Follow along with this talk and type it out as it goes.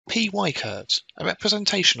PY curves, a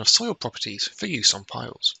representation of soil properties for use on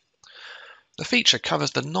piles. The feature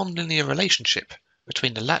covers the non-linear relationship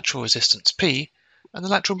between the lateral resistance P and the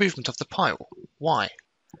lateral movement of the pile, Y.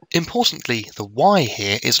 Importantly, the Y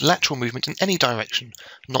here is lateral movement in any direction,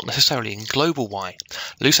 not necessarily in global Y.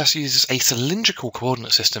 LUSAS uses a cylindrical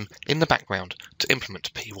coordinate system in the background to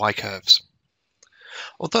implement PY curves.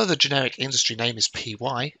 Although the generic industry name is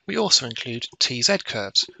PY, we also include TZ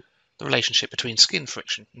curves, the relationship between skin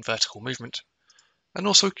friction and vertical movement, and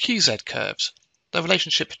also QZ curves, the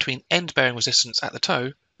relationship between end-bearing resistance at the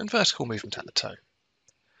toe and vertical movement at the toe.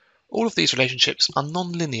 All of these relationships are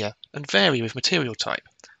non-linear and vary with material type,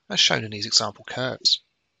 as shown in these example curves.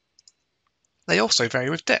 They also vary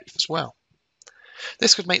with depth as well.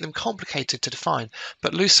 This could make them complicated to define,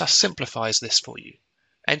 but LUSAS simplifies this for you.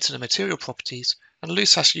 Enter the material properties, and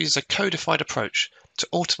LUSAS uses a codified approach to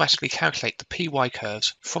automatically calculate the PY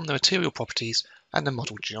curves from the material properties and the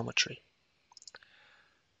model geometry.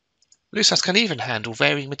 LUSAS can even handle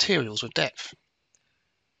varying materials with depth.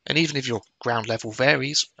 And even if your ground level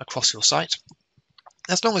varies across your site,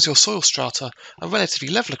 as long as your soil strata are relatively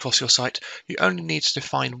level across your site, you only need to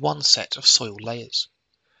define one set of soil layers.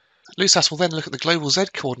 LUSAS will then look at the global Z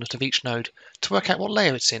coordinate of each node to work out what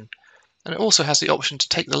layer it's in, and it also has the option to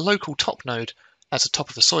take the local top node as the top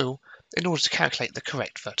of the soil in order to calculate the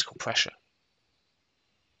correct vertical pressure.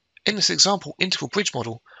 In this example integral bridge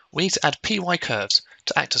model, we need to add PY curves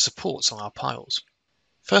to act as supports on our piles.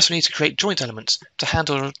 First, we need to create joint elements to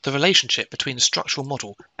handle the relationship between the structural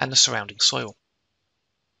model and the surrounding soil.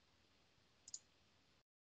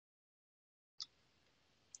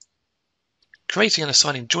 Creating and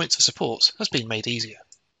assigning joints as supports has been made easier.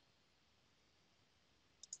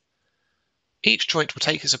 Each joint will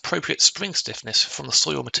take its appropriate spring stiffness from the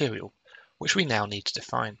soil material, which we now need to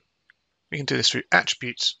define. We can do this through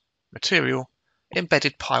Attributes, Material,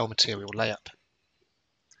 Embedded Pile Material Layup.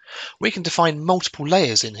 We can define multiple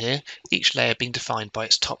layers in here, each layer being defined by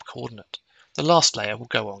its top coordinate. The last layer will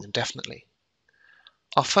go on indefinitely.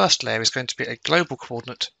 Our first layer is going to be a global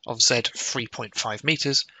coordinate of Z 3.5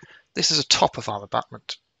 meters. This is the top of our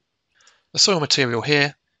abutment. The soil material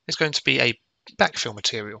here is going to be a backfill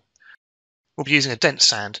material. We'll be using a dense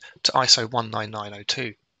sand to ISO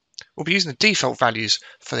 19902. We'll be using the default values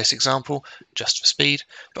for this example, just for speed,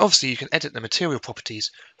 but obviously you can edit the material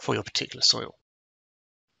properties for your particular soil.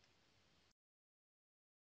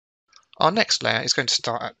 Our next layer is going to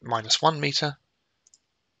start at -1 meter,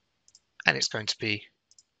 and it's going to be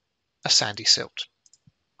a sandy silt.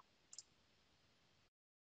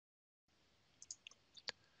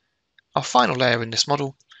 Our final layer in this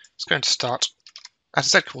model is going to start at a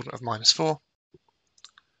Z coordinate of -4,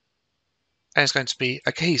 and it's going to be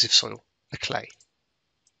a cohesive soil, a clay.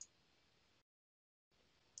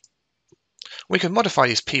 We can modify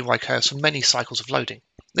these PY curves for many cycles of loading.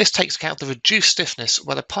 This takes account the reduced stiffness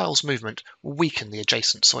where the pile's movement will weaken the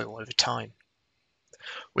adjacent soil over time.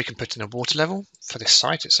 We can put in a water level. For this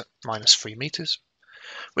site it's at -3 meters.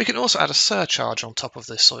 We can also add a surcharge on top of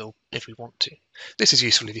the soil if we want to. This is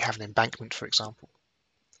useful if you have an embankment, for example.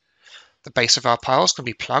 The base of our piles can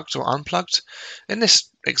be plugged or unplugged. In this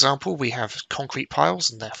example we have concrete piles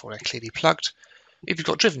and therefore they're clearly plugged. If you've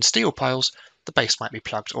got driven steel piles, the base might be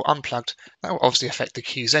plugged or unplugged. That will obviously affect the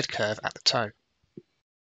QZ curve at the toe.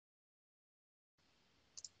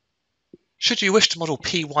 Should you wish to model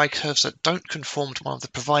PY curves that don't conform to one of the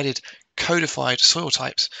provided codified soil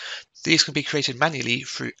types, these can be created manually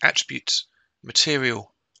through Attributes,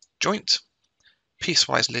 Material, Joint,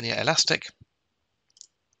 Piecewise Linear Elastic,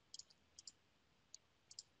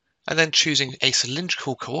 and then choosing a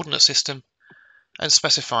cylindrical coordinate system and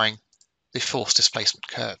specifying the force displacement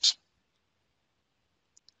curves.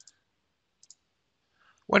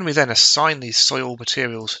 When we then assign these soil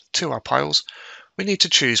materials to our piles, we need to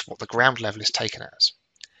choose what the ground level is taken as.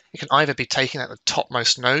 It can either be taken at the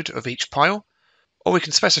topmost node of each pile, or we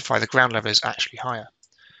can specify the ground level is actually higher.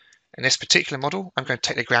 In this particular model, I'm going to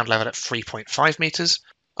take the ground level at 3.5 meters,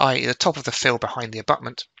 i.e. the top of the fill behind the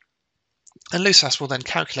abutment, and LUSAS will then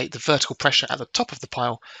calculate the vertical pressure at the top of the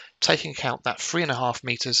pile, taking account that 3.5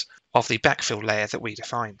 meters of the backfill layer that we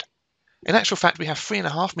defined. In actual fact, we have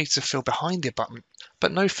 3.5 meters of fill behind the abutment,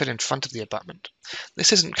 but no fill in front of the abutment.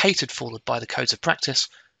 This isn't catered for by the codes of practice,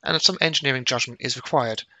 and some engineering judgment is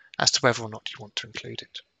required as to whether or not you want to include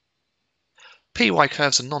it. PY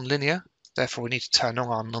curves are non-linear, therefore we need to turn on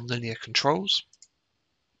our non-linear controls,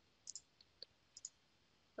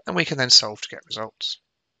 and we can then solve to get results.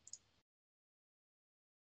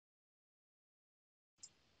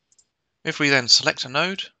 If we then select a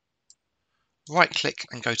node, right-click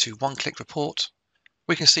and go to one-click report,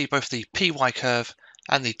 we can see both the PY curve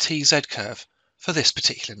and the TZ curve for this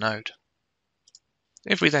particular node.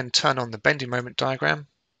 If we then turn on the bending moment diagram,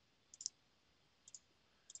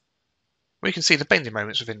 we can see the bending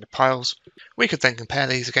moments within the piles. We could then compare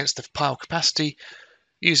these against the pile capacity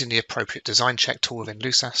using the appropriate design check tool within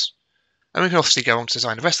LUSAS, and we can obviously go on to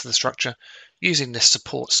design the rest of the structure using this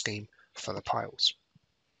support scheme for the piles.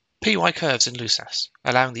 PY curves in LUSAS,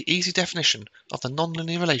 allowing the easy definition of the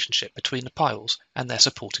nonlinear relationship between the piles and their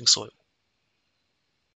supporting soil.